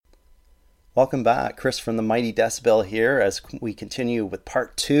Welcome back. Chris from the Mighty Decibel here as we continue with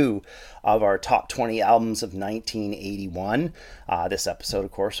part 2 of our top 20 albums of 1981. This episode,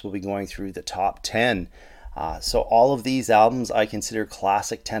 of course, will be going through the top 10. So all of these albums I consider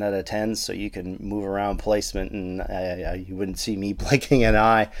classic 10 out of 10, so you can move around placement and you wouldn't see me blinking an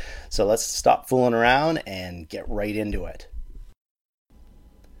eye. So let's stop fooling around and get right into it.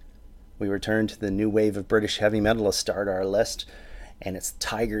 We return to the new wave of British heavy metal to start our list, and it's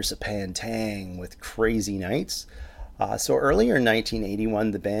TYGERS of Pan Tang with Crazy Nights. So earlier in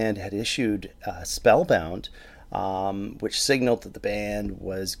 1981, the band had issued Spellbound, which signaled that the band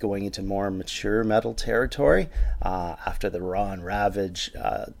was going into more mature metal territory after the Raw and Ravage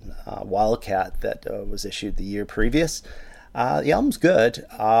Wildcat that was issued the year previous. The album's good,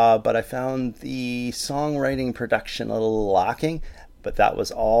 but I found the songwriting production a little lacking. But that was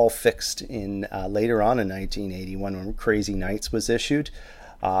all fixed in later on in 1981 when Crazy Nights was issued.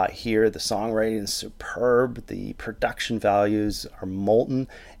 Here, the songwriting is superb, the production values are molten,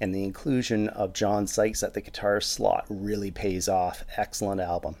 and the inclusion of John Sykes at the guitar slot really pays off. Excellent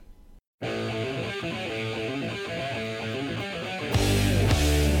album.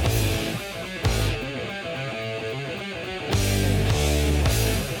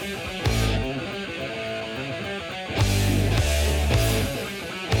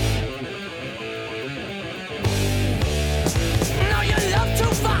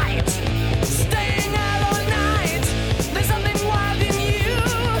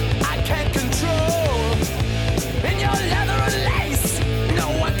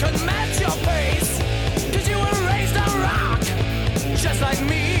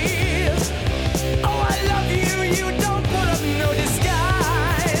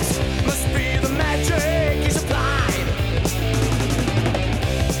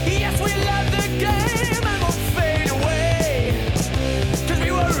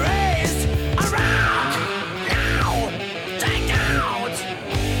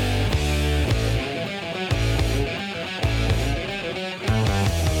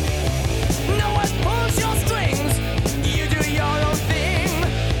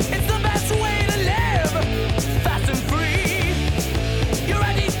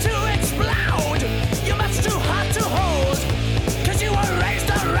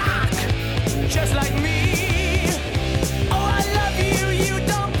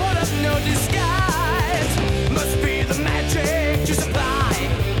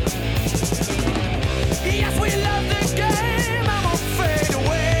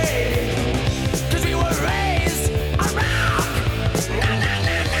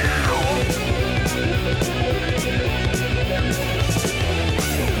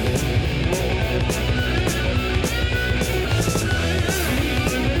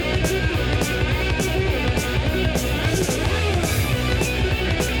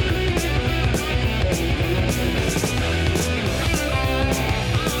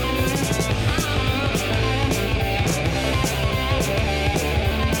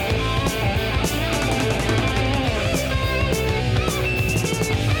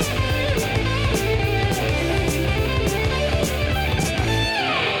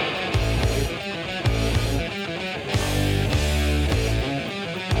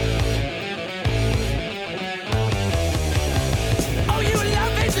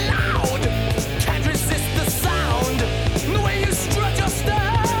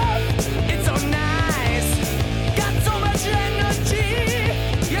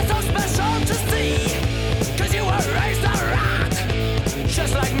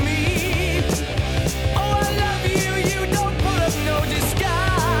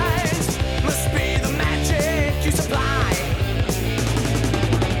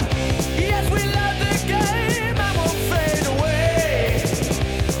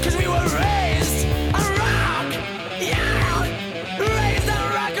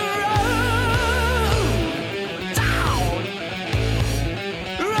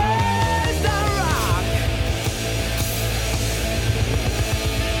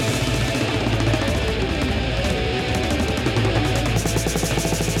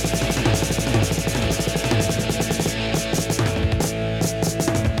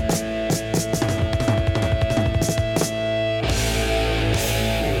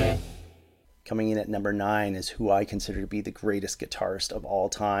 Coming in at number 9 is who I consider to be the greatest guitarist of all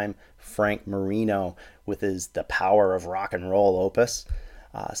time, Frank Marino, with his The Power of Rock and Roll opus.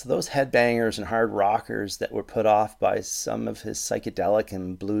 So those headbangers and hard rockers that were put off by some of his psychedelic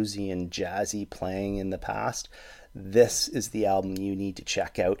and bluesy and jazzy playing in the past, this is the album you need to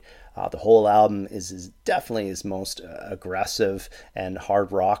check out. The whole album is definitely his most aggressive and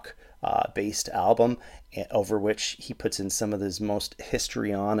hard rock based album, over which he puts in some of his most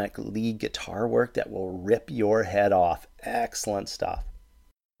histrionic lead guitar work that will rip your head off. Excellent stuff.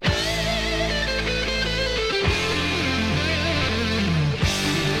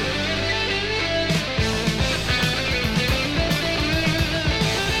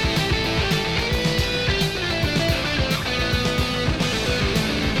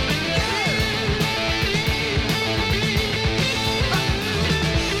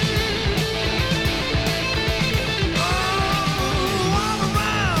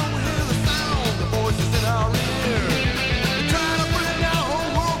 Voices in our ear, trying to bring out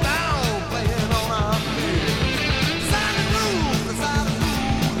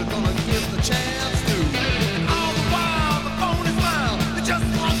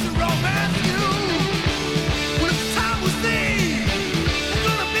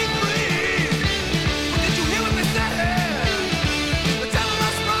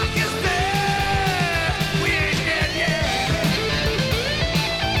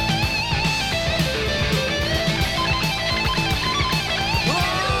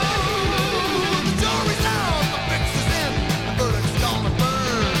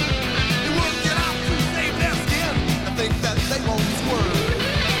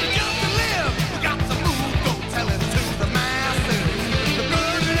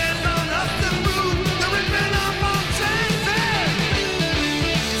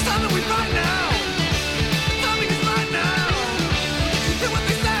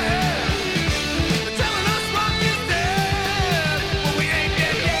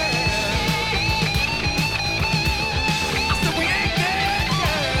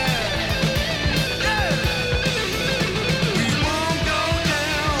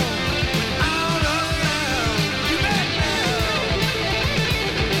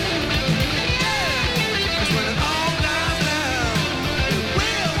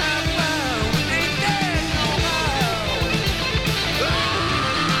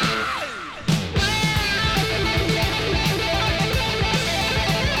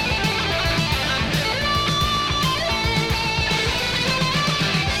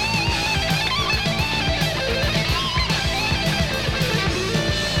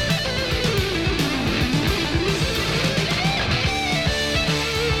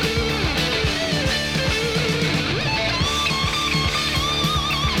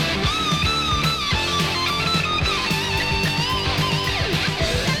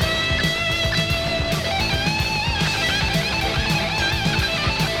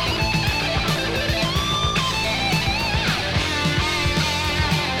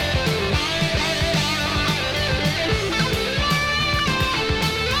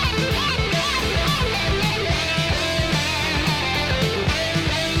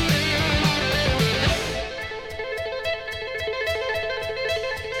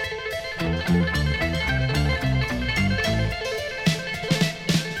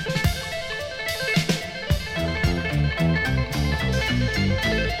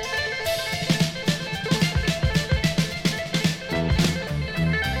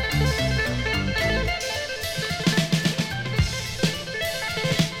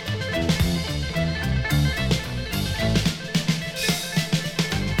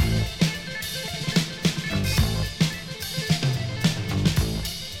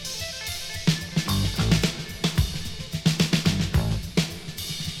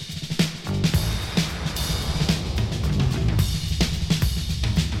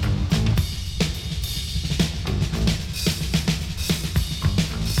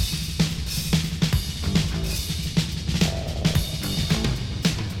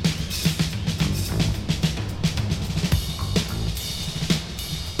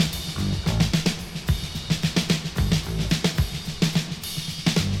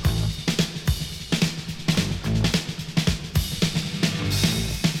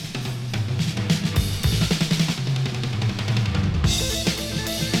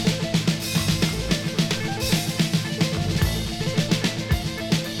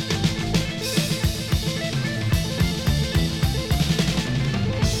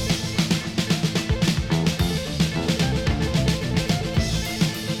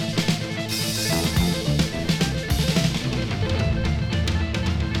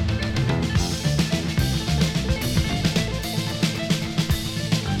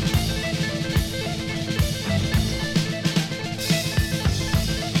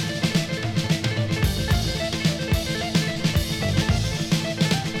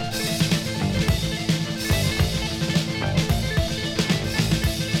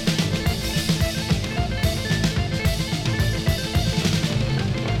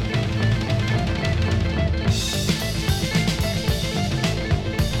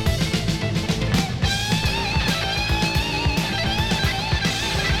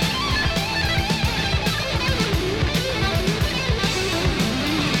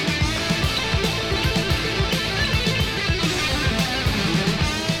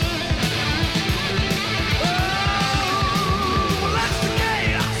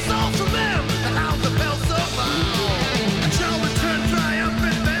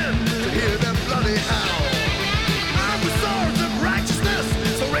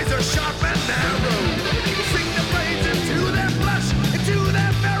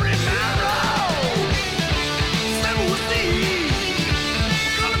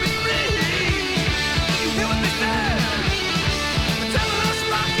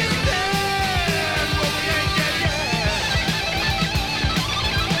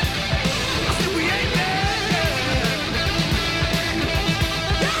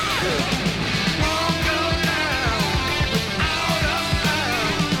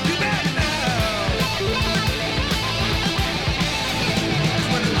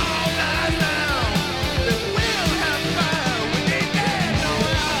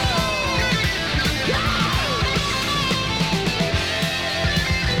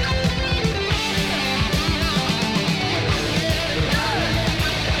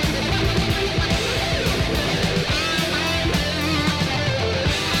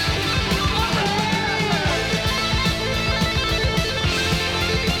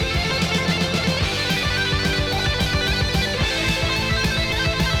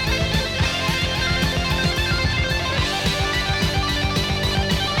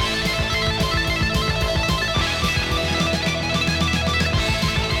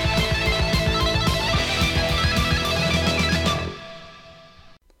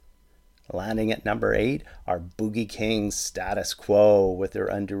Landing at number 8 are Boogie Kings Status Quo with their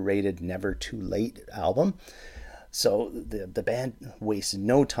underrated Never Too Late album. So the band wasted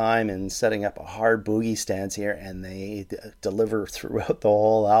no time in setting up a hard boogie stance here, and they deliver throughout the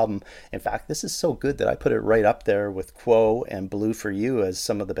whole album. In fact, this is so good that I put it right up there with Quo and Blue for You as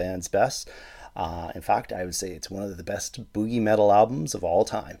some of the band's best. In fact, I would say it's one of the best boogie metal albums of all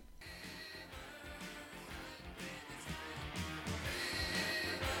time.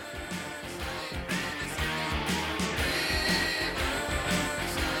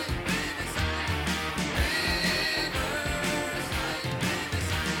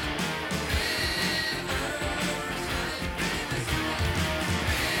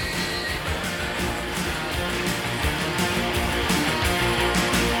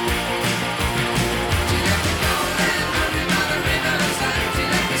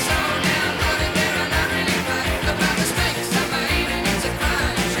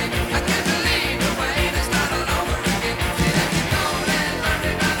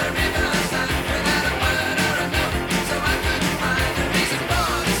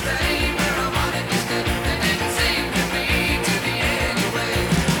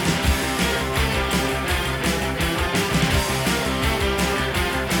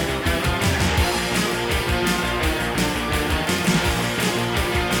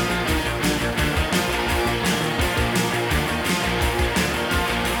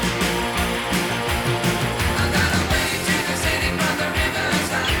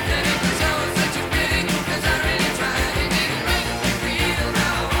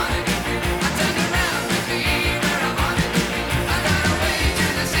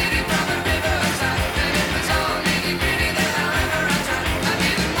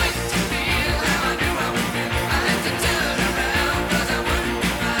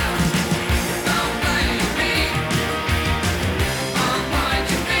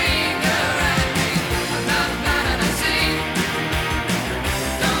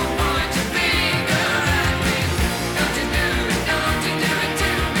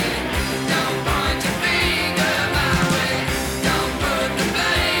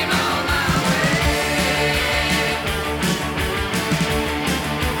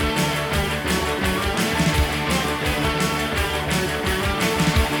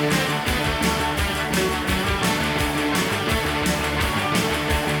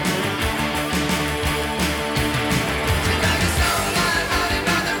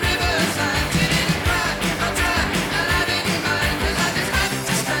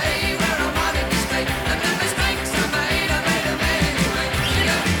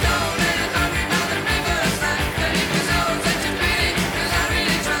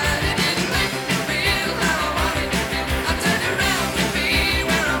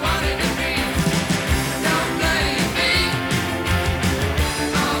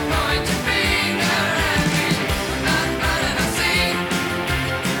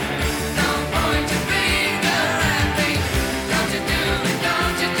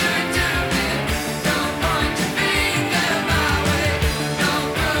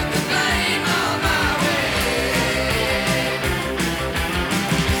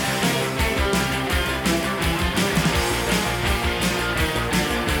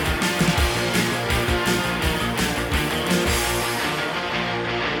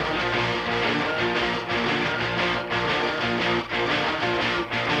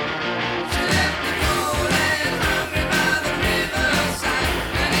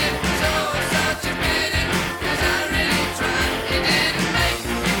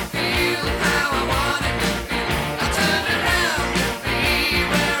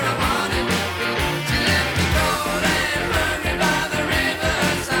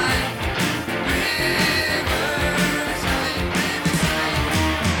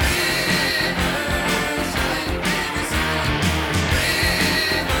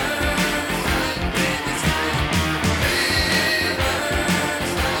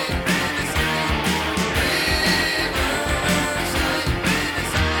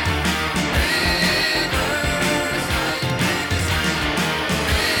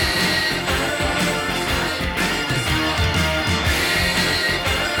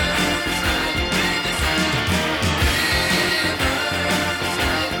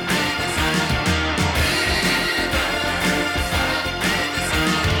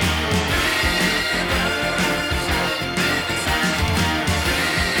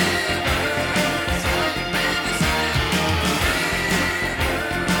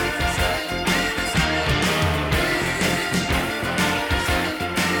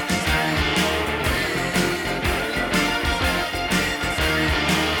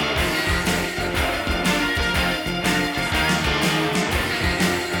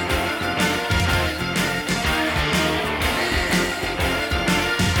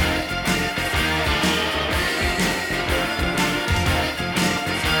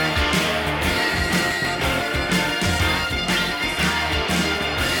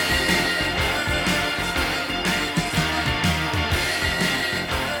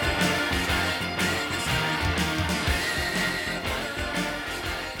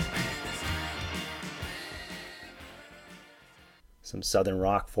 some Southern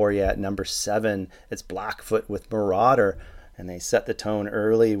rock for you at number 7. It's Blackfoot with Marauder, and they set the tone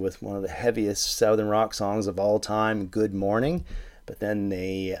early with one of the heaviest Southern rock songs of all time, Good Morning. But then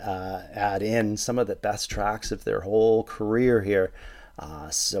they add in some of the best tracks of their whole career here.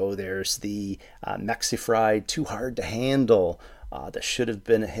 So there's the Mexi-Fried, Too Hard to Handle, that should have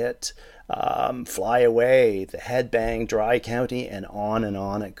been a hit, Fly Away, The Headbang, Dry County, and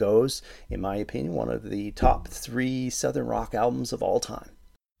on it goes. In my opinion, one of the top 3 Southern rock albums of all time.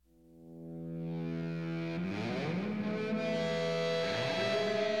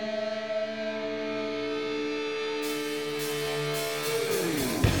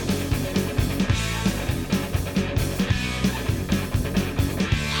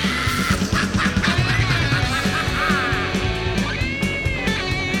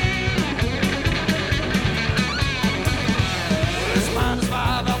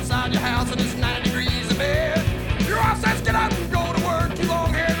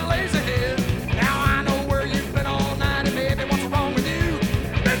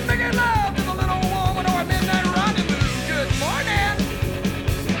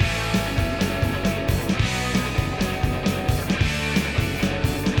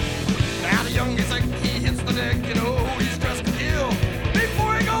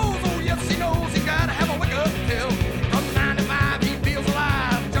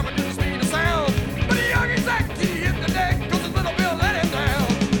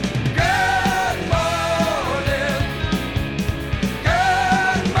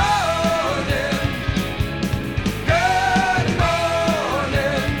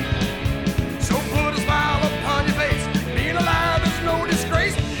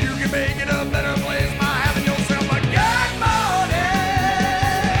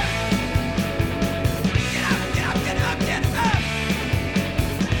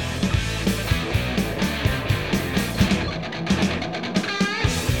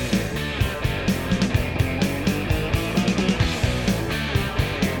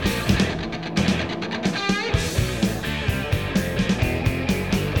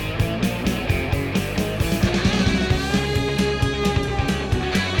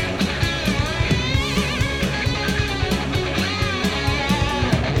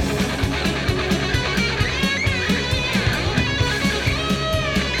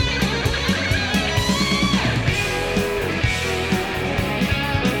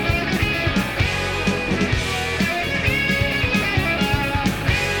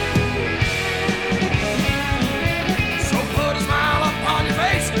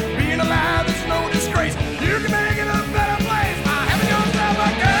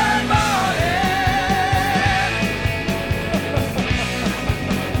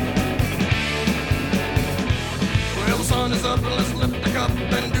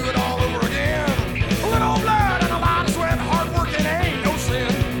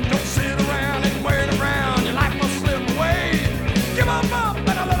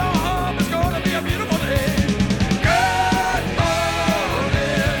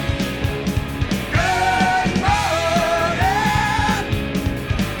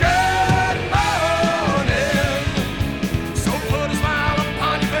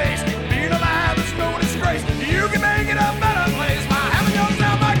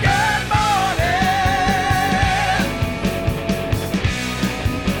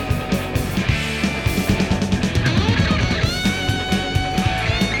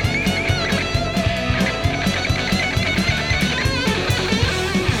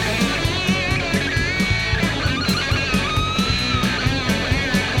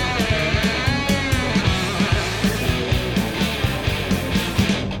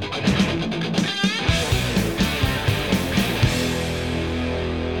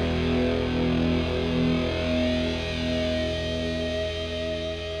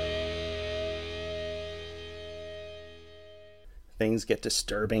 Things get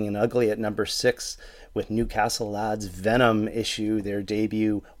disturbing and ugly at number 6 with Newcastle Lads' Venom issue their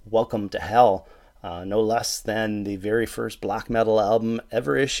debut Welcome to Hell. No less than the very first black metal album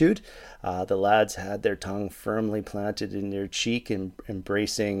ever issued. The lads had their tongue firmly planted in their cheek and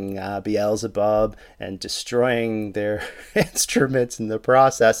embracing Beelzebub and destroying their instruments in the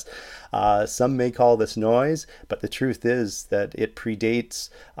process. Some may call this noise, but the truth is that it predates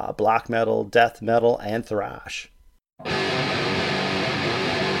black metal, death metal, and thrash.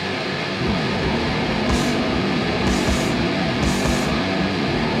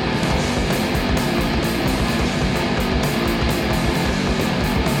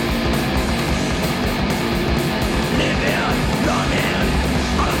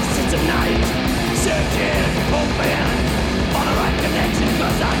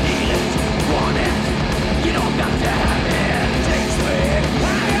 Cause I need it, want it. You don't got to have it, it takes me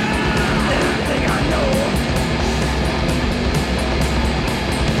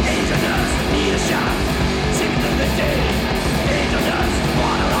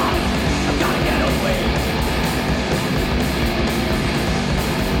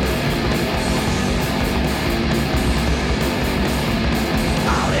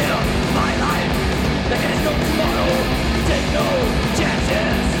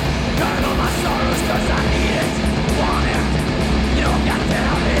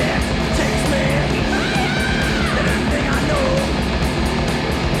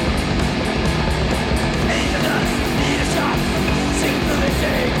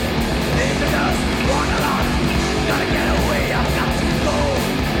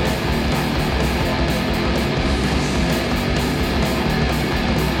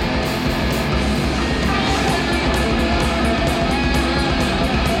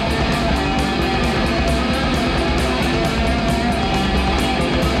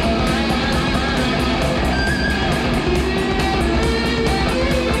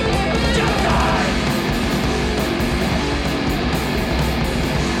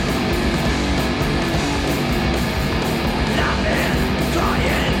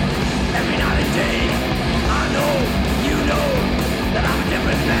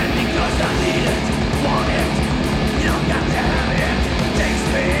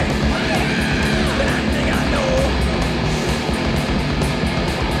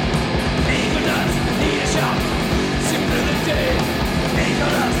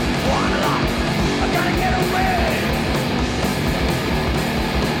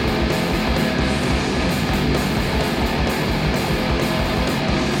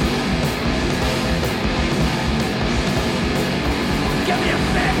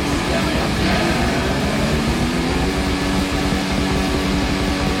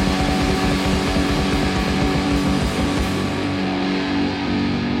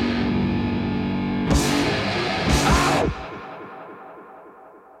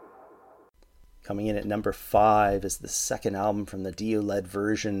Coming in at number 5 is the second album from the Dio-led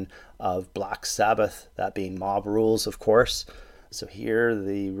version of Black Sabbath, that being Mob Rules, of course. So here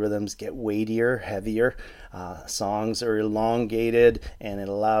the rhythms get weightier, heavier, songs are elongated, and it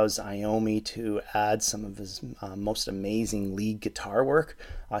allows Iommi to add some of his most amazing lead guitar work.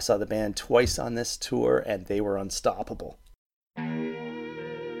 I saw the band twice on this tour, and they were unstoppable.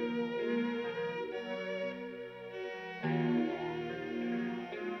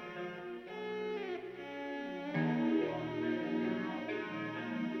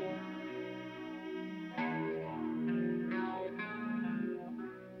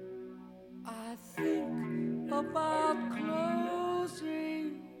 I think about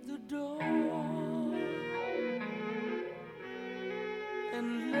closing the door,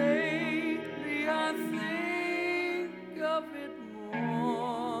 and lately I think of it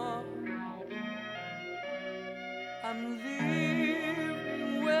more. I'm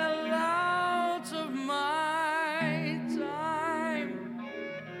living well out of my time.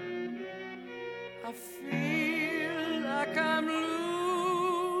 I feel like I'm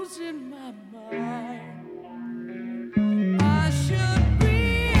losing my mind.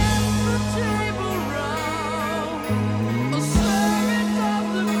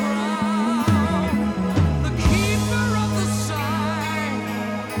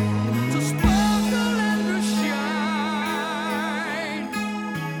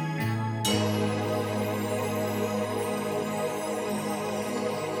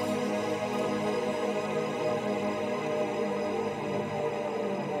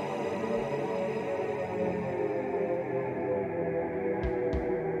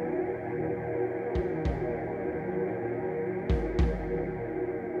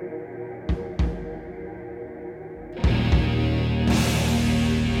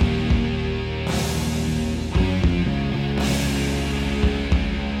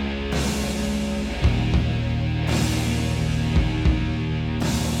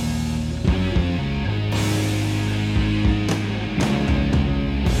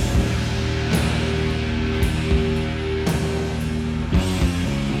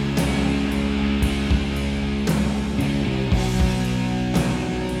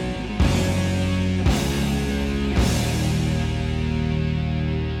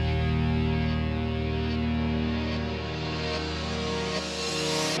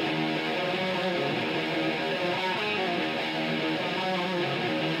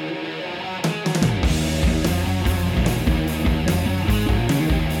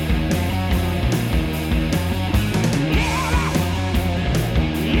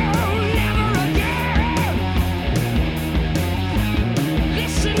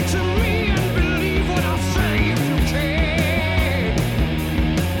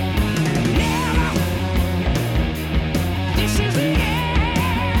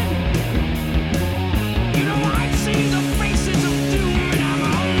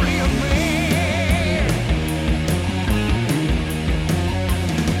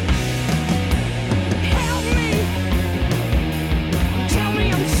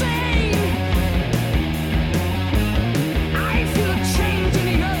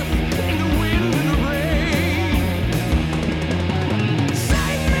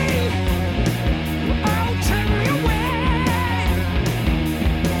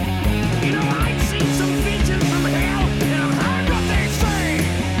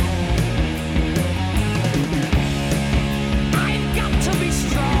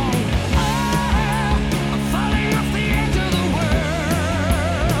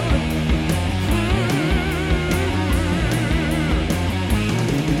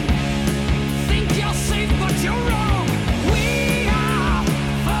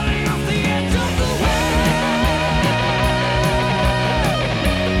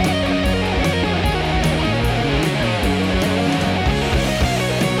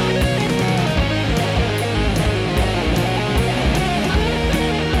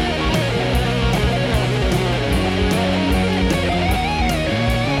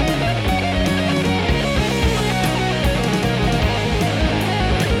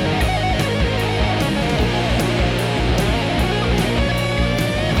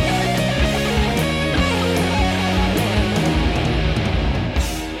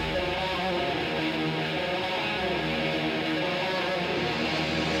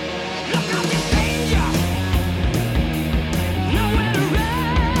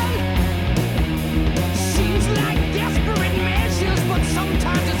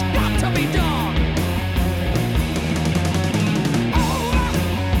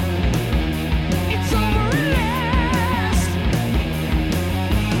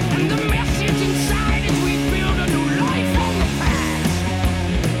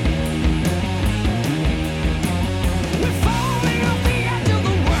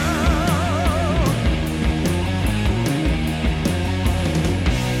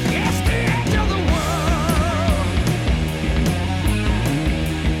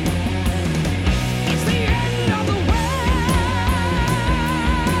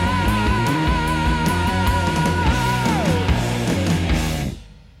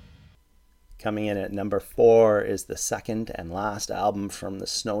 Coming in at number 4 is the second and last album from the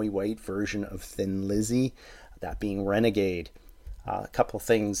Snowy White version of Thin Lizzy, that being Renegade. A couple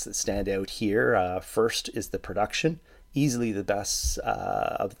things that stand out here. First is the production. Easily the best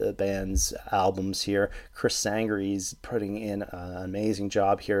of the band's albums here. Chris Sangre's putting in an amazing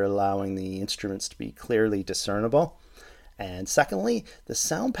job here, allowing the instruments to be clearly discernible. And secondly, the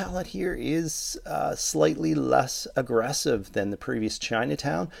sound palette here is slightly less aggressive than the previous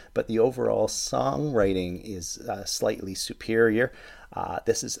Chinatown, but the overall songwriting is slightly superior.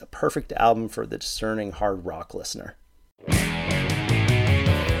 This is a perfect album for the discerning hard rock listener.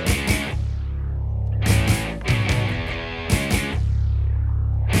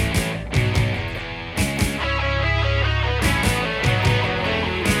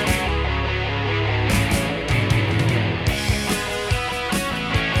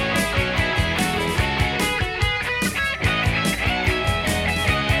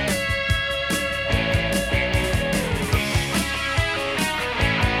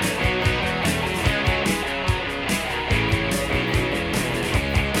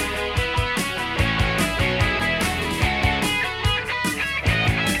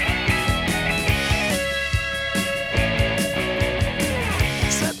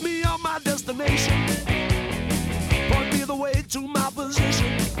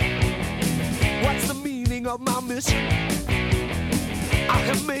 Of my mission, I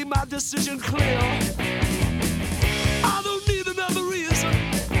have made my decision clear. I don't need another reason.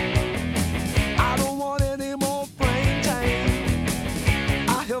 I don't want any more plain tang.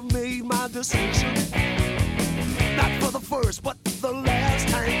 I have made my decision, not for the first but the last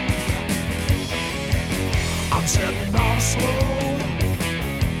time. I'm setting off slow,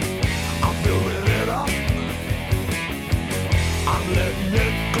 I'm building it up, I'm letting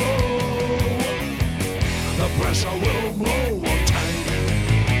it go. The pressure will blow on time.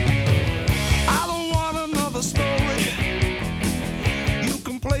 I don't want another story. You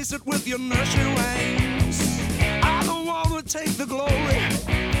can place it with your nursery rhymes. I don't want to take the glory.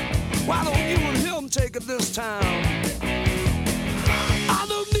 Why don't you and him take it this time? I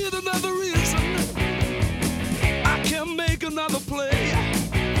don't need another reason. I can make another play.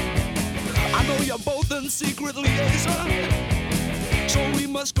 I know you're both in secret liaison, so we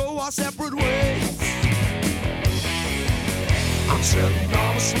must go our separate ways. I'm setting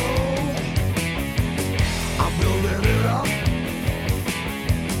off slow, I'm building it up,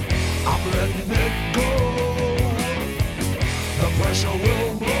 I'm letting it go. The pressure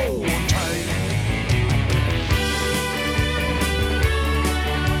will blow tight.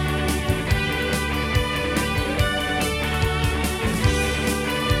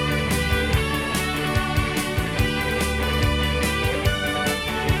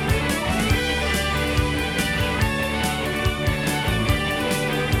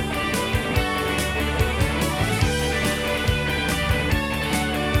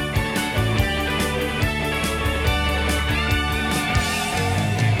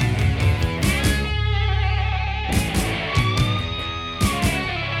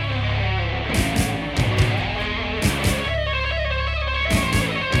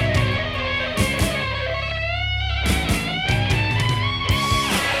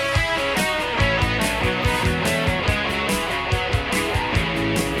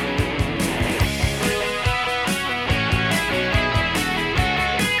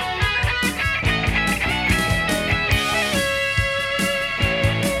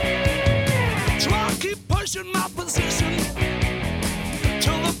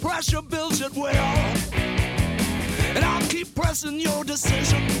 Your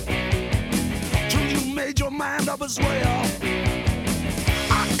decision till you made your mind up as well.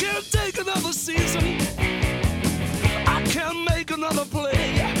 I can't take another season, I can't make another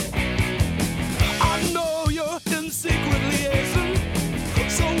play. I know you're in secret liaison,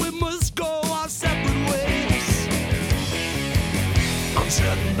 so we must go our separate ways. I'm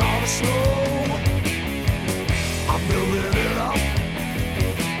setting off slow, I'm building it up,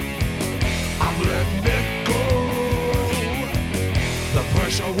 I'm letting it go. The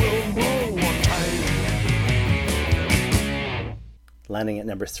pressure will blow on tight. Landing at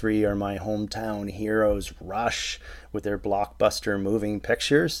number 3 are my hometown heroes, Rush, with their blockbuster Moving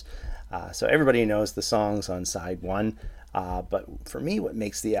Pictures. So everybody knows the songs on side 1, but for me what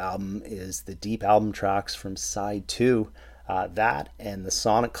makes the album is the deep album tracks from side 2. That and the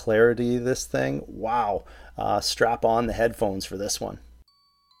sonic clarity of this thing, wow. Strap on the headphones for this one.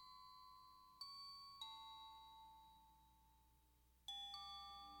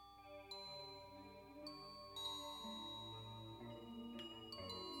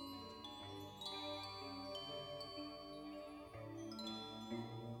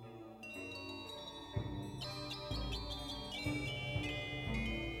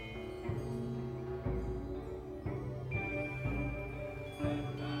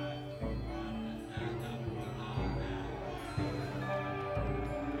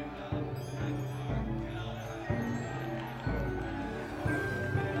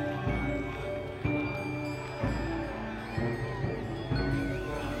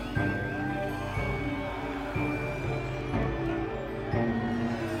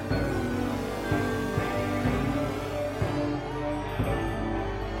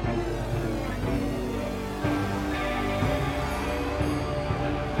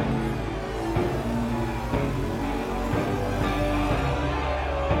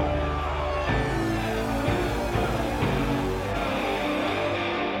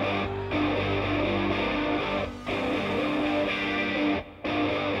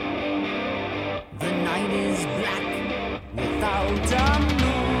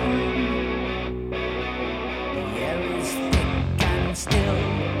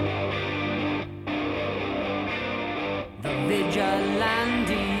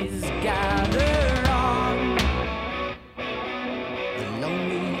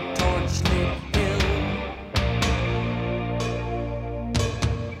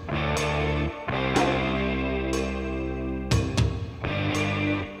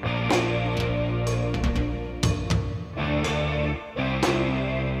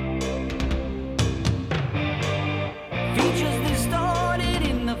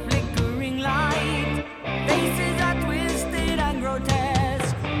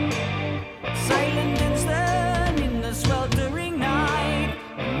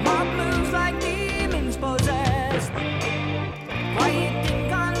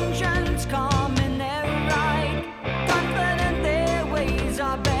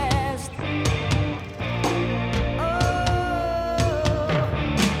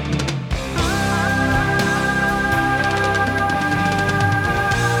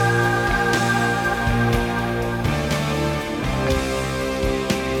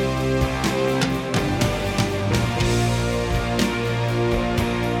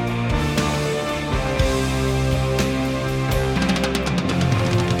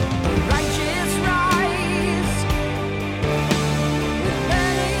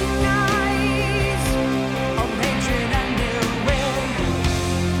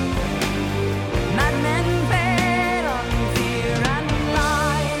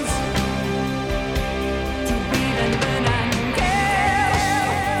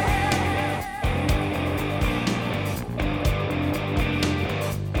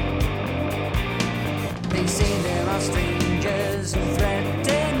 They say there are strangers who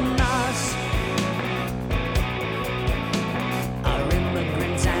threaten us, are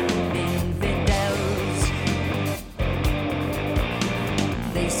immigrants and infidels.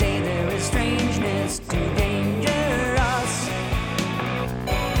 They say there is strangeness to danger us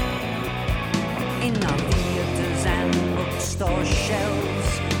in our theaters and bookstore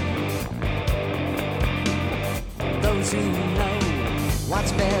shelves. Those who know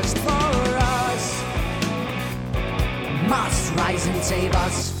what's best for us must rise and save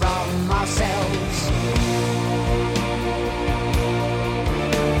us from ourselves.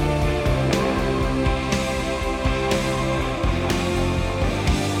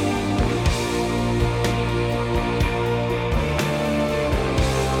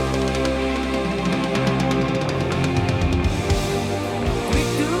 Quick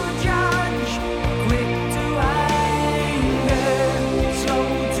to judge, quick to anger, slow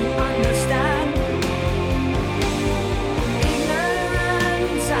to understand.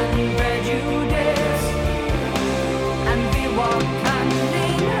 Ignorance and prejudice, and we walk hand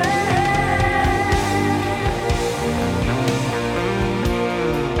in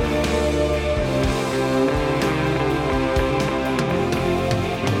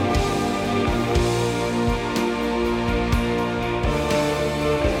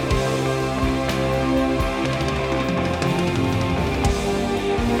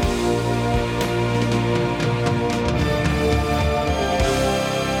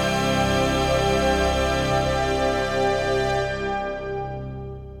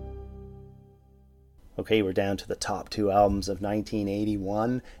Okay, we're down to the top two albums of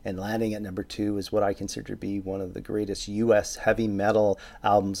 1981, and landing at number 2 is what I consider to be one of the greatest US heavy metal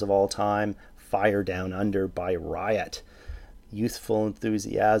albums of all time, Fire Down Under by RIOT. Youthful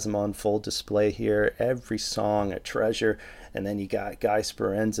enthusiasm on full display here, every song a treasure, and then you got Guy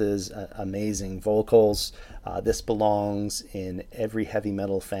Speranza's amazing vocals. This belongs in every heavy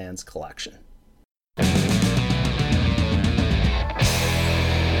metal fan's collection.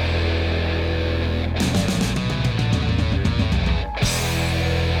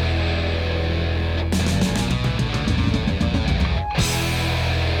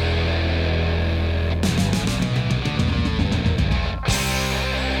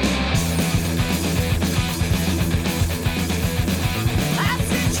 I've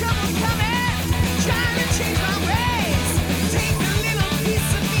seen trouble coming, trying to change my ways. Take a little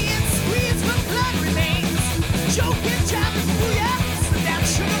piece of me and squeeze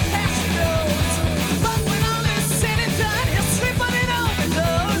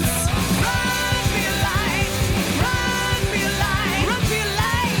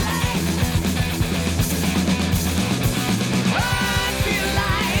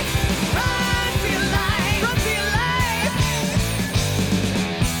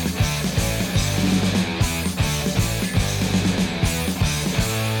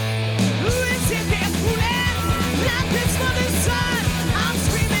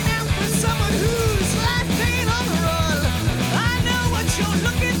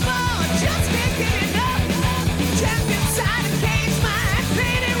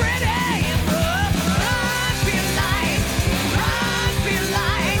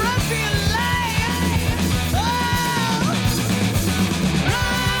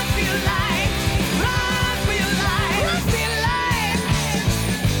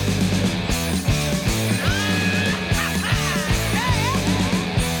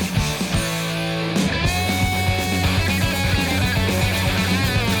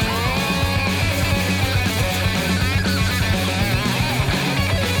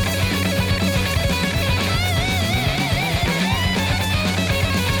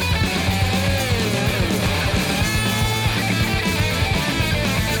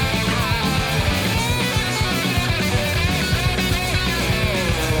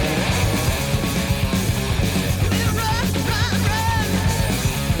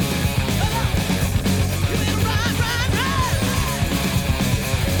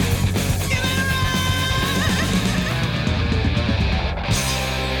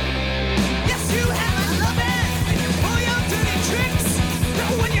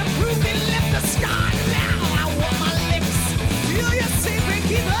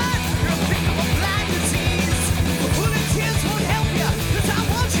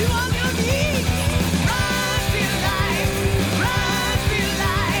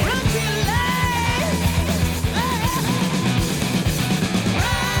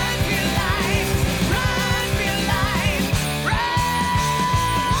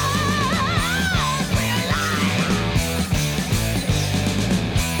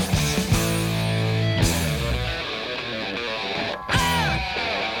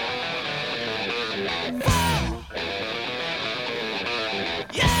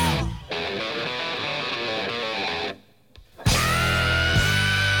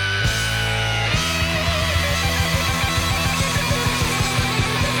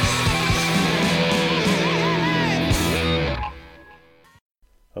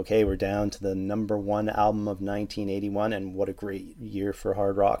Okay, we're down to the number one album of 1981, and what a great year for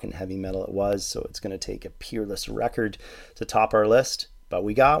hard rock and heavy metal it was. So it's going to take a peerless record to top our list, but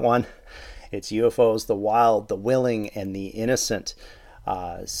we got one. It's UFO's The Wild, the Willing, and the Innocent.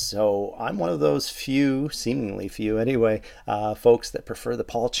 So I'm one of those few, seemingly few anyway, folks that prefer the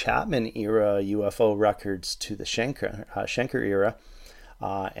Paul Chapman era UFO records to the Schenker era.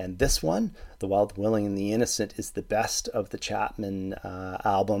 And this one, The Wild, the Willing, and the Innocent, is the best of the Chapman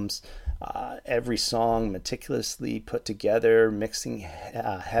albums. Every song meticulously put together, mixing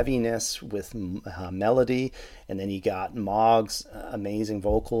heaviness with melody. And then you got Mog's amazing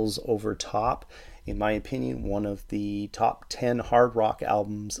vocals over top. In my opinion, one of the top 10 hard rock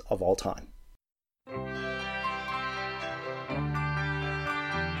albums of all time.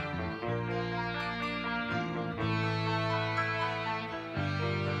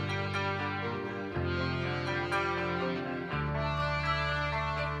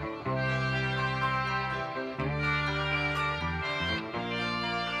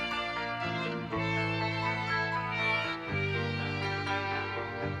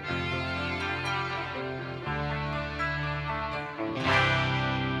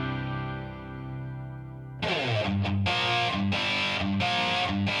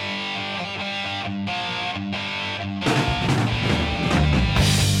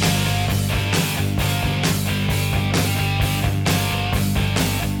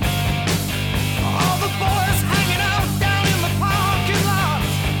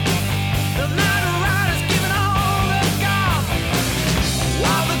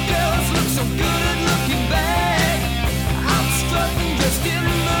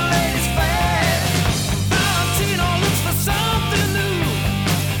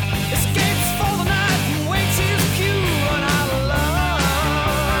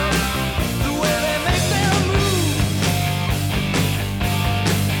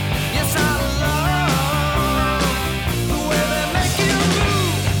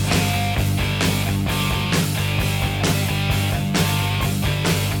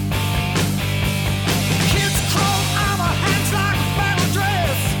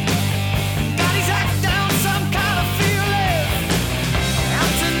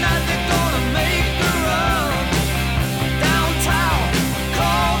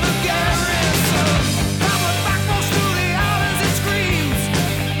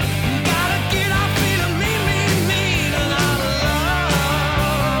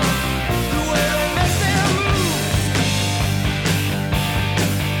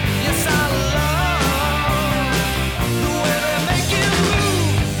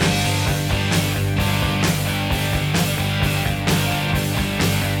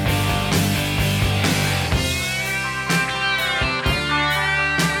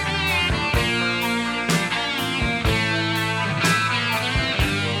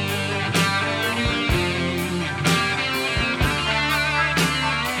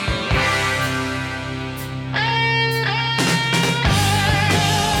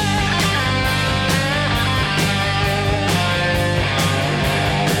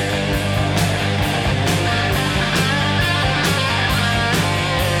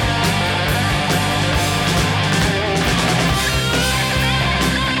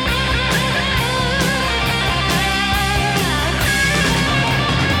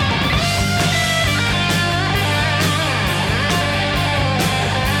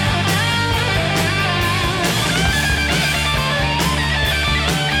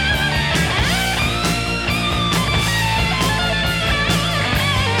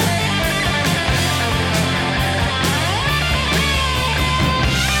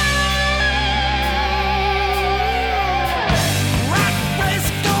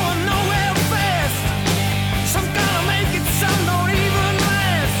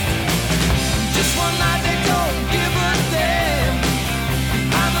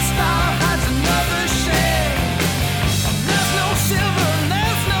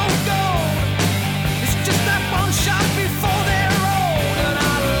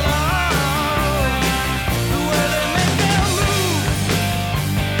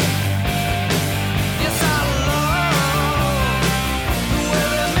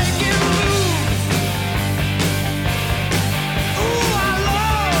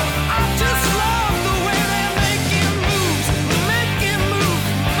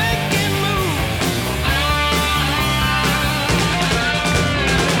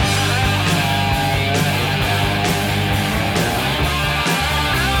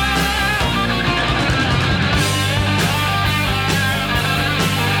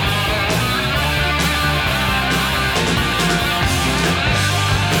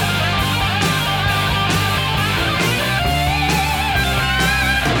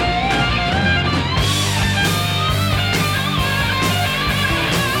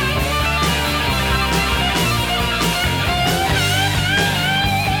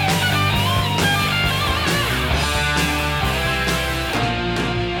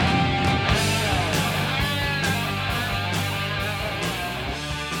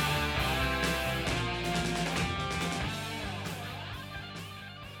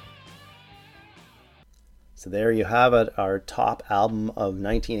 So there you have it, our top album of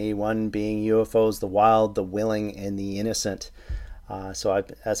 1981 being UFOs, The Wild, The Willing, and The Innocent. As I've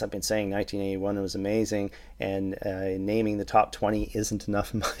been saying, 1981 was amazing, and naming the top 20 isn't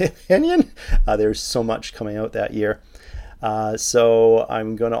enough in my opinion. There's so much coming out that year. So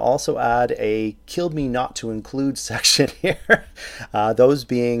I'm going to also add a Killed Me Not to Include section here. Those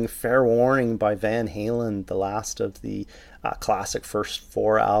being Fair Warning by Van Halen, the last of the classic first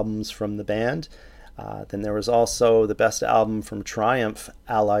 4 albums from the band. Then there was also the best album from Triumph,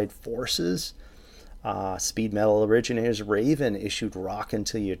 Allied Forces. Speed metal originators Raven issued Rock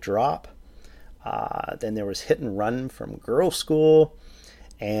Until You Drop. Then there was Hit and Run from Girl School.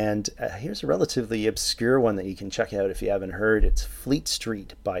 And here's a relatively obscure one that you can check out if you haven't heard. It's Fleet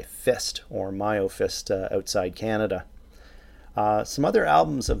Street by Fist, or Mayo Fist outside Canada. Some other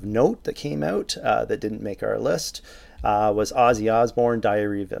albums of note that came out that didn't make our list was Ozzy Osbourne,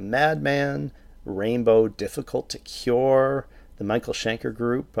 Diary of a Madman, Rainbow, Difficult to Cure, the Michael Schenker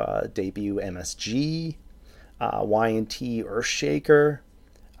Group, debut MSG, Y&T Earthshaker,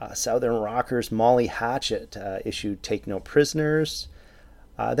 Southern Rockers Molly Hatchet issued Take No Prisoners.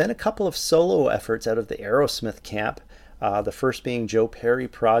 Then a couple of solo efforts out of the Aerosmith camp, the first being Joe Perry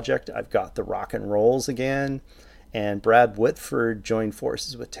Project, I've Got the Rock and Rolls Again, and Brad Whitford joined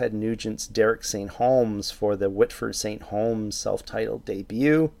forces with Ted Nugent's Derek St. Holmes for the Whitford St. Holmes self-titled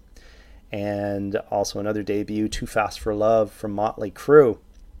debut. And also another debut, Too Fast for Love from Motley Crue.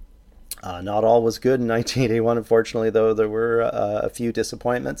 Not all was good in 1981, unfortunately, though there were a few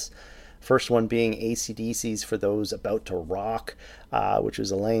disappointments. First one being AC/DC's For Those About to Rock, which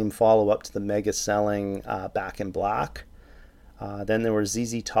was a lame follow-up to the mega-selling Back in Black. Then there were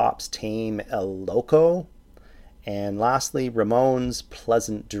ZZ Top's Tame El Loco. And lastly, Ramones'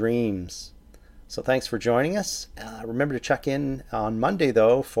 Pleasant Dreams. So thanks for joining us. Remember to check in on Monday,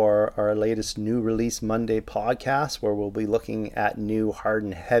 though, for our latest New Release Monday podcast, where we'll be looking at new hard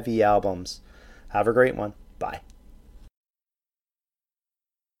and heavy albums. Have a great one. Bye.